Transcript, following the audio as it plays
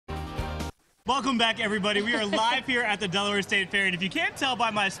Welcome back, everybody. We are live here at the Delaware State Fair, and if you can't tell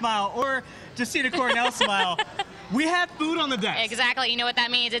by my smile or Justina Cornell's smile, we have food on the desk. Exactly. You know what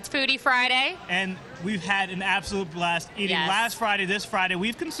that means? It's Foodie Friday. And we've had an absolute blast eating. Yes. Last Friday, this Friday,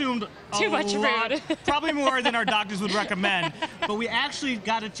 we've consumed Too much food. Probably more than our doctors would recommend. But we actually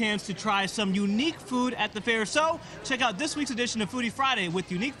got a chance to try some unique food at the fair. So check out this week's edition of Foodie Friday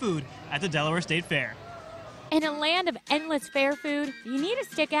with unique food at the Delaware State Fair. In a land of endless fair food, you need to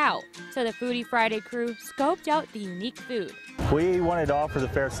stick out. So the Foodie Friday crew scoped out the unique food. We wanted to offer the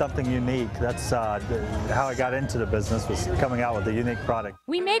fair something unique. That's how I got into the business, was coming out with a unique product.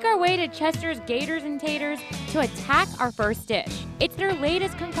 We make our way to Chester's Gators and Taters to attack our first dish. It's their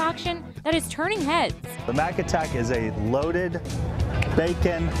latest concoction that is turning heads. The Mac Attack is a loaded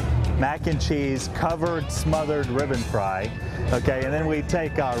bacon, mac and cheese, covered, smothered ribbon fry. Okay, and then we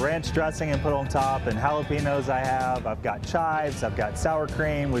take ranch dressing and put on top, and jalapenos I've got chives, I've got sour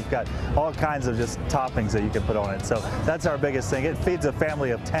cream, we've got all kinds of just toppings that you can put on it. So that's our biggest thing. It feeds a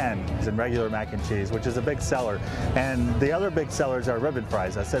family of 10 in regular mac and cheese, which is a big seller. And the other big sellers are ribbon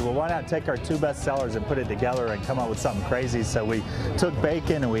fries. I said, well, why not take our two best sellers and put it together and come up with something crazy? So we took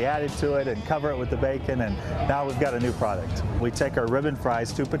bacon and we added to it and cover it with the bacon, and now we've got a new product. We take our ribbon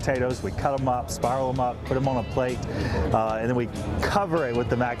fries, 2 potatoes, we cut them up, spiral them up, put them on a plate, and then we cover it with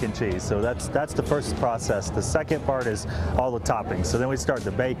the mac and cheese. So that's the first process. The second part is all the toppings. So then we start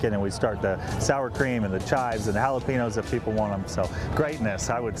the bacon and we start the sour cream and the chives and the jalapenos if people want them. So greatness,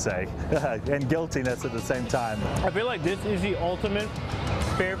 I would say, and guiltiness at the same time. I feel like this is the ultimate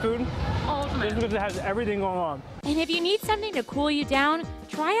fair food. Just because it has everything going on. And if you need something to cool you down,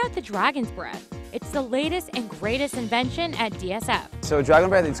 try out the Dragon's Breath. It's the latest and greatest invention at DSF. So Dragon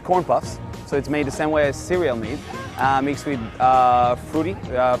Breath is corn puffs. So it's made the same way as cereal made, mixed with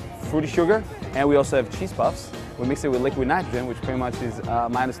fruity sugar, and we also have cheese puffs. We mix it with liquid nitrogen, which pretty much is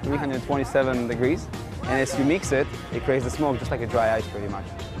minus 327 degrees. And as you mix it, it creates the smoke just like a dry ice pretty much.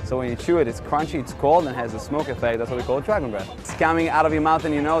 So when you chew it, it's crunchy, it's cold, and has a smoke effect. That's what we call Dragon Breath. It's coming out of your mouth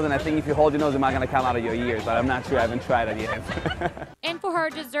and your nose, and I think if you hold your nose, it might gonna come out of your ears, but I'm not sure, I haven't tried it yet. And for our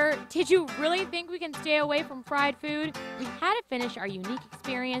dessert, did you really think we can stay away from fried food? We had to finish our unique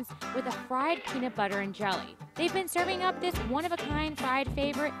experience with a fried peanut butter and jelly. They've been serving up this one-of-a-kind fried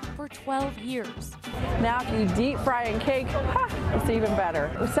favorite for 12 years. Now, if you deep fry and cake, it's even better.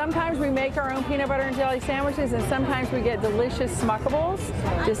 Sometimes we make our own peanut butter and jelly sandwiches, and sometimes we get delicious smuckables.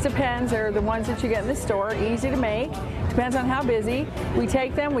 Just depends. They're the ones that you get in the store, easy to make. Depends on how busy. We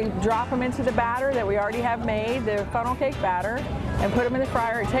take them, we drop them into the batter that we already have made, the funnel cake batter, and put them in the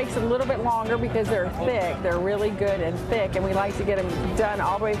fryer. It takes a little bit longer because they're thick. They're really good and thick, and we like to get them done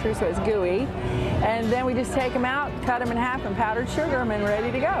all the way through so it's gooey. And then we just take them out, cut them in half, and powdered sugar them, and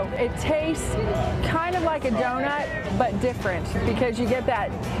ready to go. It tastes kind of like a donut, but different because you get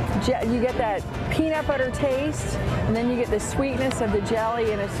that peanut butter taste, and then you get the sweetness of the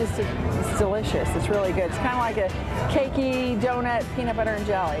jelly, and it's delicious. It's really good. It's kind of like a cakey donut, peanut butter and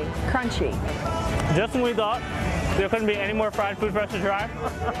jelly, crunchy. Just when we thought there couldn't be any more fried food for us to try,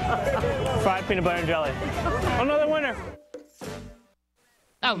 fried peanut butter and jelly. Another winner.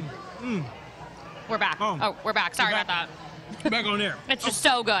 Oh. We're back. Oh, we're back. Sorry about that. Back on air. It's just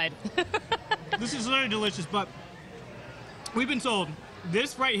so good. This is very delicious, but we've been told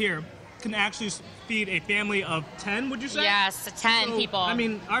this right here can actually feed a family of 10, would you say? Yes, 10 people. I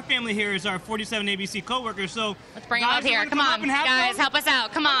mean, our family here is our 47 ABC co-workers, so let's bring them up here. Come on, guys, help us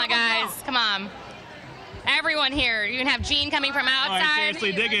out. Come on, guys. Come on. Everyone here. You can have Gene coming from outside. All right,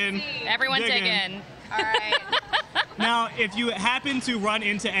 seriously, dig in. Everyone dig in. All right. Now, if you happen to run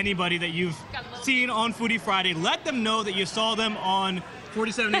into anybody that you've seen on Foodie Friday, let them know that you saw them on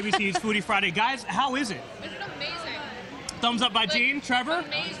 47 ABC's Foodie Friday. Guys, how is it? It's amazing. Thumbs up by Gene. Trevor?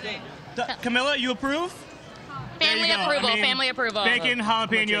 Amazing. Camilla, you approve? Family approval, I mean, family approval. Bacon,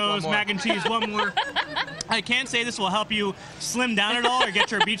 jalapenos, mac and cheese, one more. I can't say this will help you slim down at all or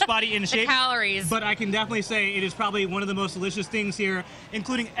get your beach body in shape. The calories. But I can definitely say it is probably one of the most delicious things here,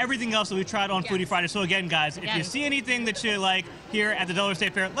 including everything else that we've tried on Foodie Friday. So again, guys, if you see anything that you like here at the Delaware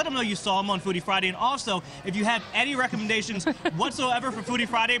State Fair, let them know you saw them on Foodie Friday. And also, if you have any recommendations whatsoever for Foodie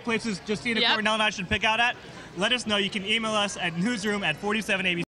Friday, places Justina Cornell and I should pick out at, let us know. You can email us at newsroom@47abc.